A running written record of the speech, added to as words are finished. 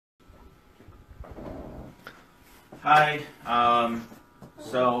Hi.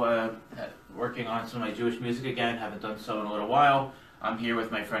 Working on some of my Jewish music again. Haven't done so in a little while. I'm here with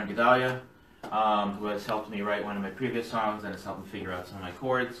my friend Gedalia, who has helped me write one of my previous songs and has helped me figure out some of my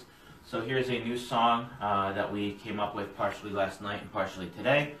chords. So here's a new song that we came up with partially last night and partially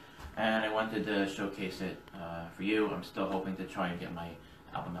today, and I wanted to showcase it for you. I'm still hoping to try and get my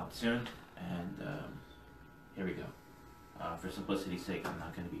album out soon, and here we go. For simplicity's sake, I'm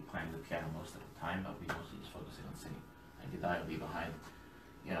not going to be playing the piano most of the time. I'll be mostly just focusing on singing. And Gedalia will be behind,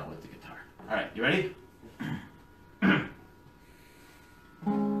 with the guitar. All right, you ready?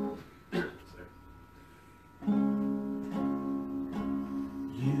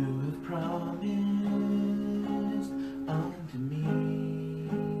 You have promised unto me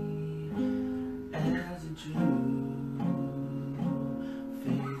as a Jew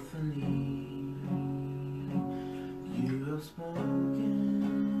faithfully. You have spoken,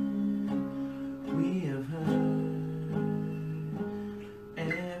 we have heard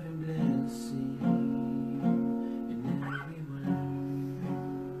every blessing in every word.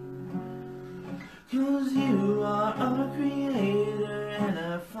 'Cause you are our Creator and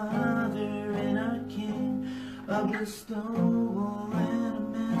our Father and our King, a bestowal and a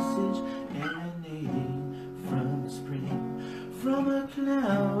message emanating from the spring. From a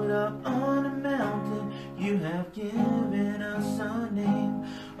cloud up on a mountain, you have given us our name,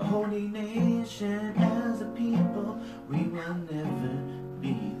 a holy nation as a people. We will never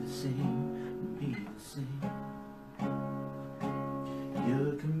be the same, be the same.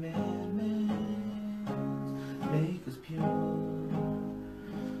 Your commandments make us pure.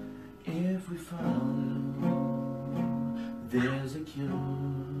 If we follow, there's a cure.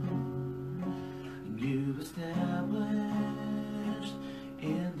 You've established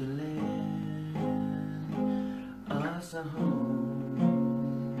in the land us a home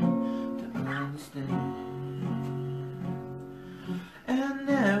to understand. And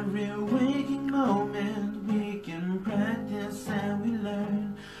every waking moment we can practice and we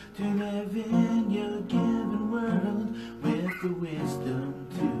learn to live in your given world with the wisdom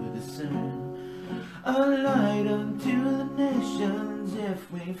to discern. A light unto the nations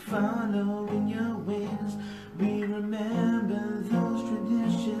if we follow in your ways. We remember those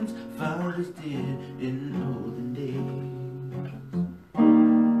traditions fathers did in olden days.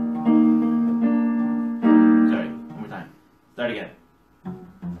 Sorry, one more time. Start again.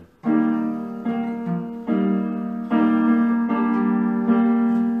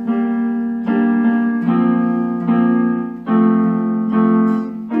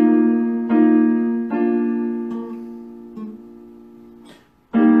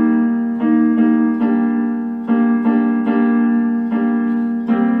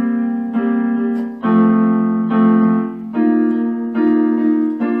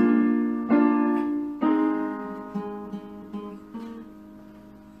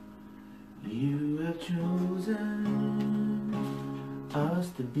 You have chosen us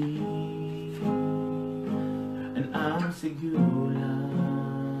to be, and I'm Segula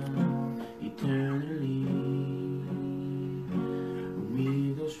eternally. We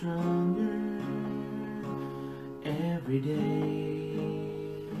go stronger every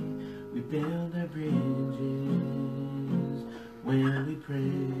day. We build our bridges when we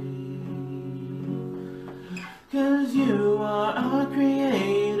pray. 'Cause you are our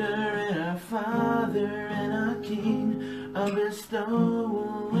Creator and our Father and our King, a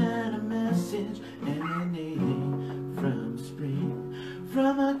bestowal and a message emanating from spring.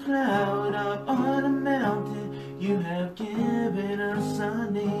 From a cloud up on a mountain, you have given us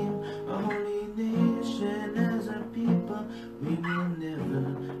a name, a holy nation as a people. We will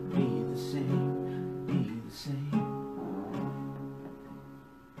never be the same, be the same.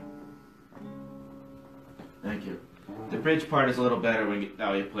 Thank you. The bridge part is a little better when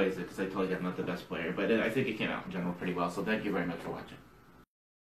Gedalia plays it, because I totally am not the best player, but I think it came out in general pretty well, so thank you very much for watching.